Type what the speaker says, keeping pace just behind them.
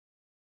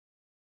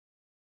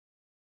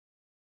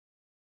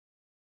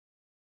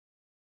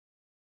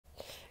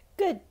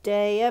Good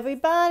day,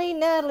 everybody.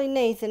 Natalie,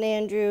 Nathan,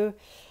 Andrew,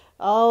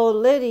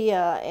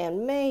 Lydia,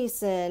 and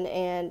Mason,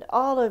 and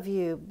all of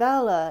you,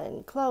 Bella,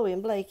 and Chloe,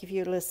 and Blake, if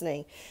you're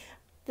listening.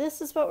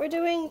 This is what we're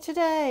doing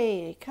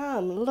today.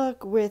 Come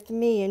look with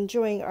me,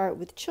 Enjoying Art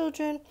with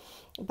Children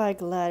by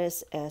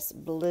Gladys S.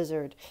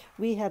 Blizzard.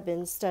 We have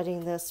been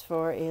studying this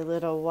for a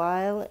little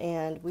while,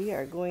 and we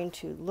are going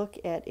to look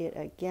at it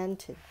again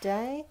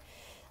today.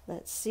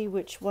 Let's see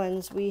which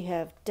ones we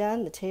have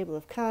done. The table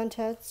of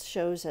contents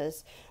shows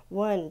us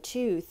 1,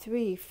 2,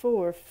 3,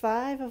 4,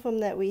 5 of them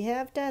that we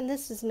have done.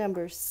 This is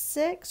number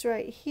 6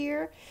 right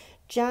here.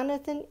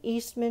 Jonathan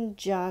Eastman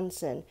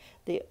Johnson,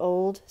 The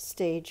Old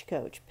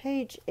Stagecoach,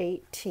 page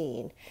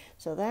 18.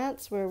 So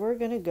that's where we're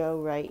going to go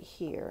right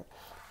here.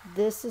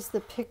 This is the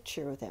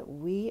picture that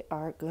we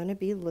are going to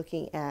be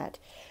looking at.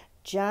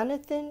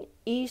 Jonathan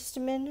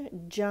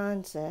Eastman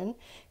Johnson,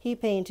 he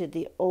painted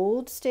The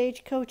Old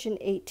Stagecoach in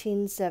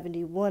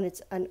 1871.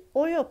 It's an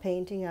oil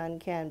painting on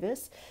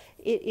canvas.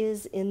 It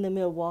is in the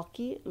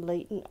Milwaukee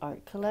Leighton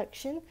Art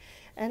Collection,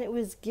 and it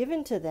was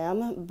given to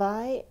them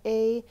by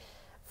a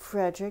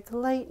Frederick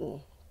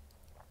Leighton.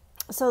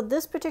 So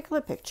this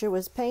particular picture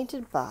was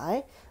painted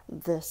by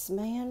this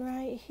man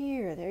right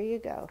here. There you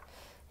go.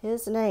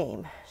 His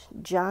name,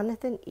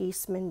 Jonathan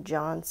Eastman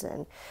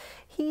Johnson.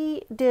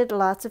 He did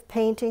lots of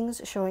paintings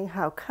showing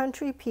how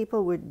country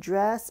people would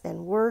dress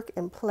and work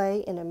and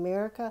play in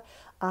America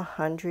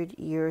 100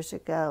 years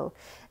ago.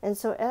 And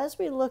so as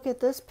we look at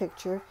this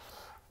picture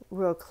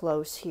real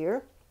close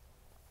here,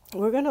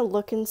 we're going to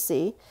look and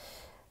see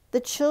the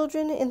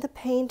children in the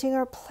painting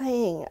are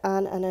playing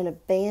on an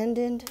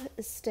abandoned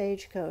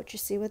stagecoach. You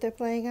see what they're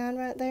playing on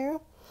right there?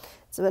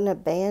 It's an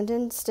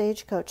abandoned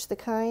stagecoach, the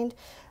kind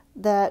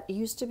that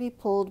used to be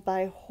pulled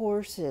by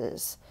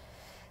horses.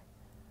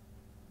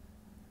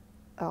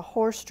 A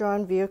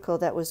horse-drawn vehicle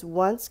that was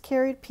once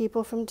carried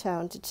people from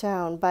town to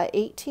town. By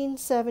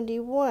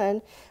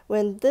 1871,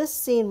 when this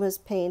scene was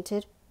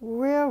painted,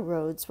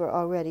 railroads were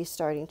already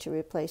starting to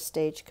replace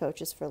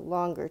stagecoaches for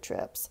longer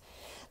trips.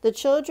 The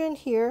children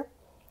here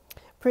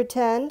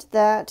pretend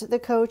that the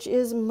coach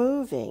is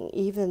moving,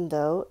 even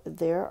though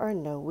there are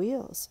no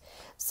wheels.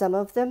 Some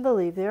of them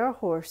believe there are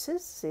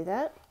horses. See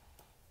that?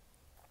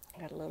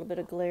 Got a little bit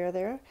of glare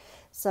there.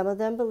 Some of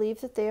them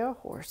believe that they are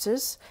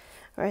horses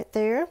right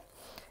there.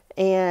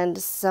 And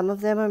some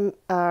of them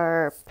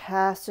are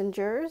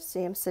passengers.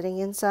 See them sitting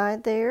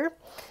inside there.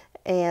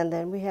 And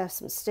then we have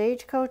some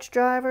stagecoach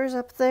drivers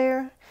up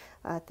there.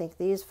 I think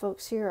these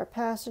folks here are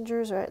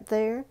passengers right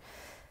there.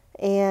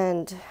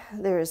 And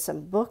there's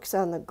some books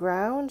on the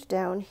ground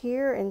down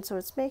here. And so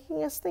it's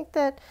making us think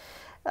that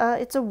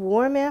it's a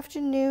warm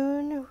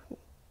afternoon.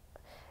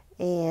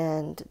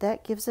 And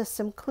that gives us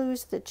some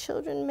clues that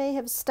children may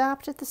have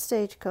stopped at the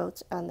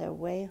stagecoach on their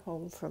way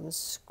home from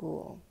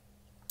school.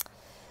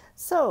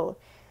 So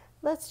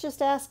let's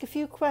just ask a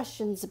few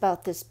questions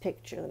about this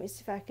picture. Let me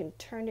see if I can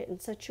turn it in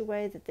such a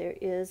way that there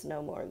is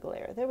no more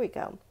glare. There we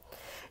go.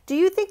 Do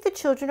you think the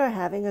children are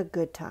having a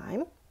good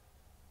time?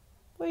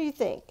 What do you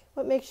think?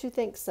 What makes you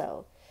think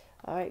so?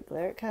 All right,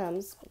 there it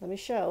comes. Let me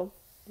show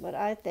what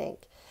I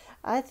think.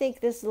 I think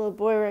this little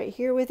boy right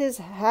here with his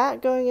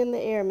hat going in the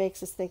air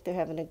makes us think they're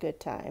having a good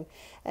time.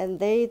 And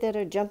they that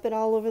are jumping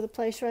all over the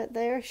place right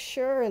there,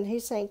 sure, and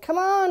he's saying, "Come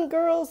on,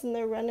 girls," and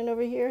they're running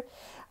over here.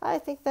 I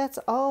think that's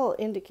all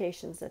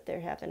indications that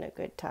they're having a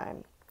good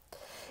time.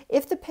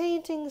 If the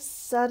painting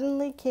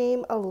suddenly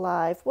came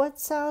alive, what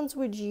sounds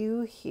would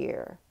you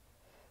hear?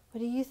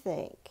 What do you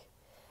think?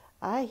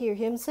 I hear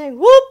him saying,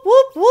 "Whoop,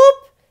 whoop,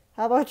 whoop."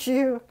 How about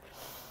you?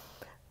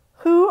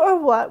 Who or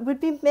what would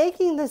be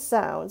making the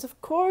sounds?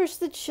 Of course,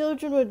 the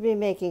children would be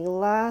making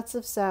lots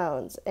of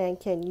sounds. And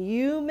can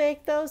you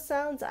make those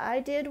sounds? I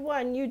did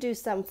one. You do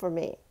some for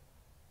me.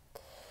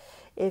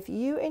 If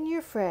you and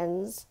your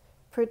friends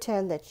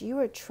pretend that you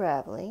are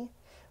traveling,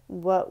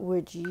 what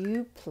would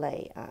you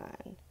play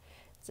on?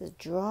 So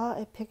draw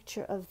a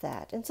picture of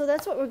that. And so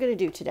that's what we're going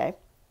to do today.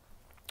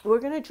 We're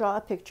going to draw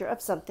a picture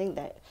of something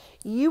that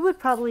you would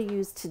probably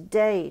use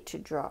today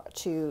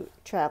to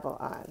travel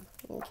on.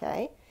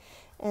 Okay?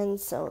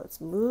 And so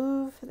let's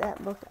move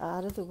that book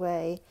out of the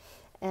way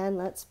and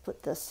let's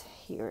put this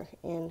here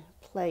in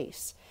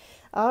place.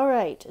 All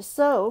right,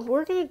 so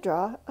we're going to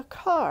draw a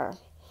car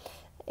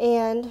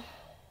and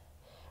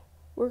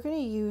we're going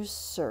to use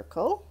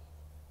circle.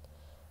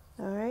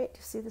 All right,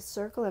 see the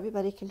circle?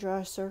 Everybody can draw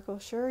a circle.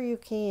 Sure you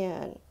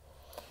can.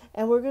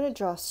 And we're going to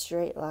draw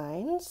straight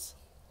lines,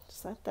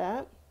 just like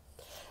that.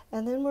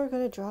 And then we're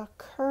going to draw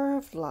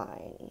curved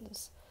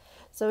lines.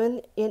 So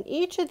in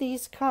each of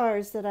these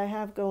cars that I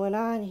have going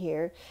on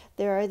here,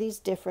 there are these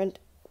different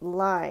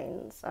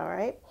lines, all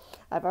right?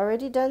 I've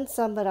already done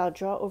some, but I'll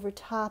draw over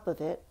top of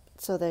it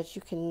so that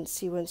you can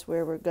see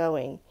where we're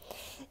going.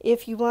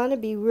 If you want to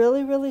be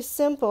really, really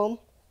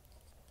simple,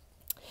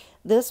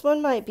 this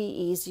one might be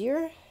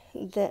easier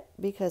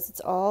because it's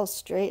all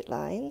straight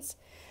lines.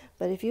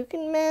 But if you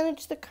can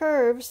manage the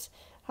curves,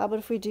 how about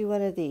if we do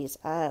one of these?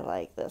 I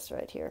like this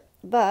right here.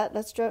 But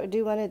let's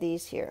do one of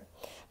these here.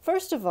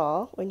 First of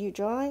all, when you're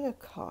drawing a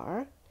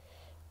car,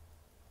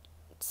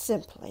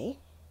 simply,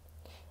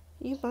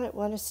 you might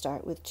want to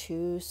start with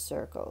 2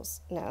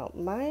 circles. Now,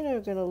 mine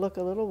are going to look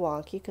a little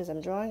wonky because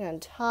I'm drawing on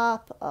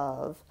top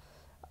of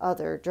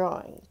other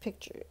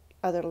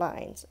other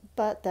lines,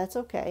 but that's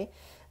okay.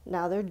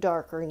 Now they're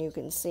darker and you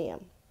can see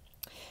them.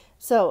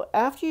 So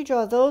after you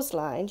draw those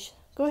lines,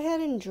 go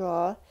ahead and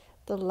draw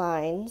the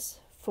lines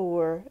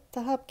for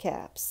the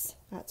hubcaps.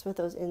 That's what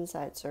those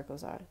inside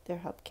circles are.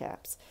 They're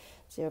hubcaps.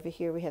 See, over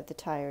here we have the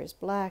tire is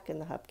black and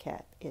the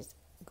hubcap is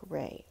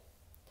gray.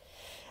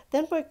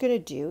 Then what we're going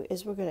to do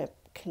is we're going to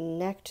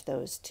connect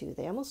those two.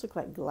 They almost look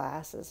like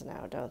glasses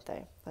now, don't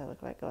they? They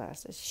look like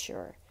glasses,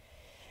 sure.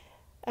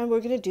 And we're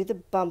going to do the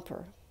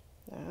bumper.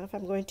 Now, if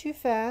I'm going too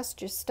fast,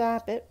 just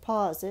stop it,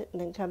 pause it, and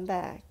then come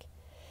back.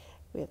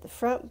 We have the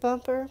front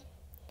bumper,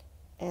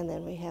 and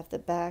then we have the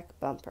back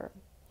bumper.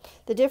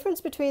 The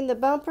difference between the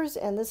bumpers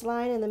and this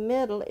line in the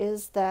middle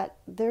is that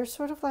they're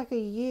sort of like a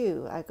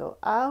U. I go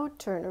out,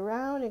 turn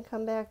around, and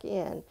come back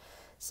in.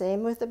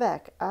 Same with the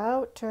back.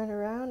 Out, turn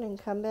around,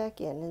 and come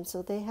back in. And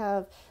so they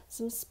have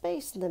some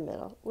space in the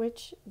middle,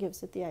 which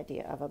gives it the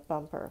idea of a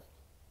bumper.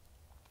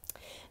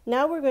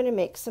 Now we're going to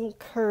make some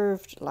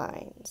curved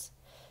lines.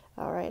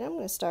 All right, I'm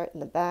going to start in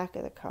the back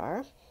of the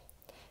car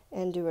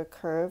and do a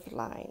curved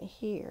line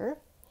here.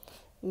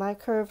 My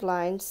curved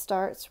line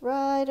starts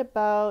right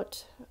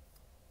about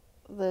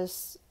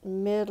this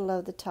middle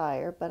of the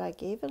tire, but I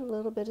gave it a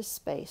little bit of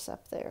space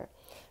up there.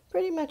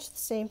 Pretty much the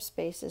same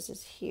space as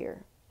is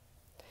here.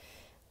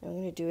 I'm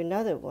going to do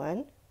another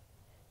one.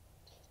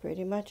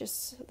 Pretty much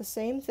the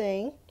same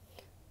thing.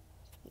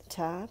 From the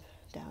top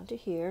down to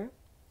here.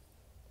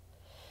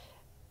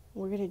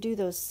 We're going to do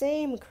those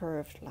same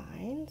curved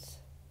lines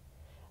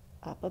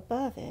up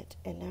above it,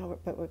 and now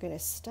but we're going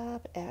to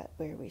stop at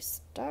where we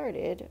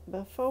started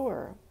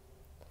before.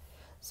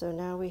 So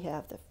now we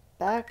have the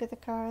back of the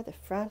car, the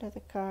front of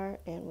the car,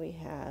 and we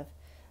have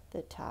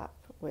the top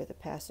where the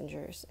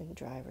passengers and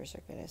drivers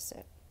are going to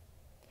sit.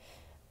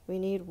 We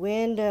need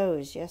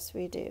windows, yes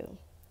we do.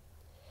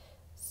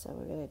 So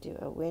we're going to do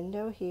a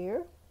window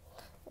here,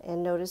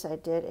 and notice I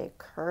did a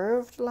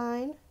curved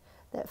line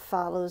that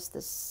follows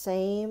the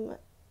same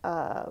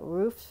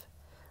roof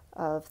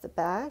of the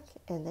back,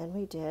 and then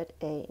we did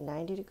a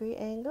 90-degree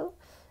angle,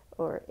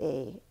 or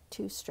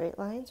 2 straight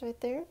lines right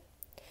there.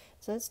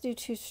 So let's do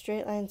 2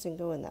 straight lines and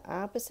go in the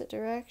opposite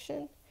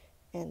direction,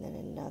 and then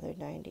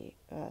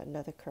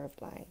another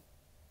curved line.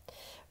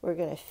 We're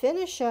going to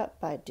finish up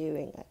by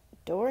doing a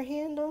door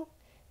handle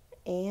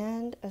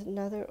and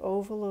another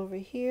oval over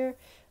here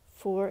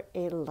for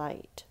a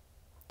light.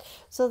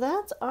 So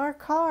that's our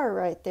car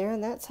right there,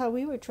 and that's how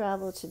we would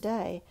travel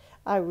today.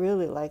 I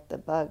really like the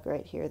bug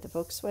right here, the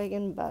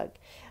Volkswagen Bug.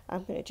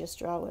 I'm going to just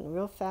draw one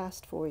real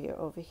fast for you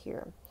over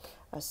here.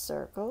 A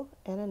circle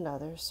and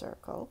another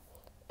circle,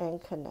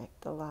 and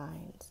connect the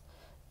lines.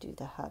 Do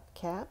the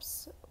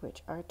hubcaps,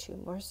 which are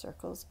 2 more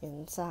circles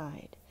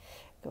inside.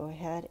 Go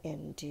ahead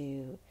and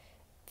do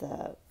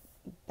the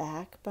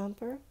back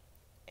bumper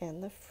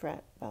and the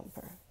front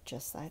bumper,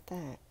 just like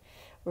that.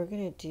 We're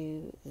going to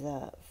do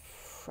the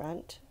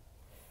front,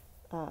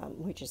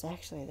 which is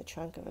actually the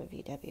trunk of a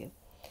VW.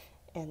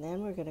 And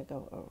then we're going to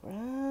go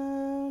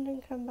around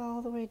and come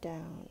all the way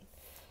down.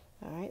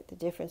 All right, the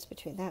difference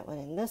between that one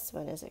and this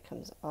one is it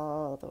comes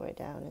all the way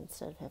down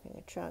instead of having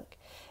a trunk.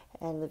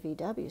 And the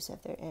VWs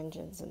have their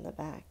engines in the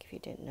back, if you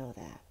didn't know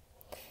that.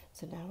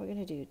 So now we're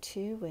going to do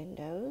 2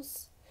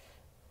 windows,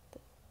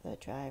 the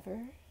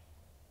driver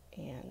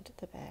and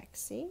the back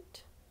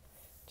seat,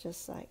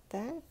 just like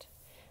that.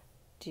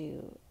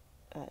 Do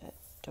a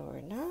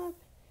doorknob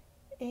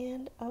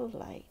and a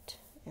light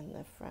in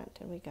the front,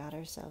 and we got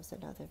ourselves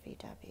another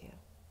VW.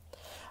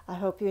 I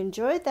hope you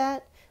enjoyed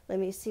that. Let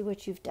me see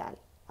what you've done.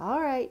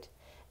 All right,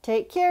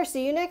 take care.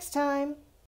 See you next time.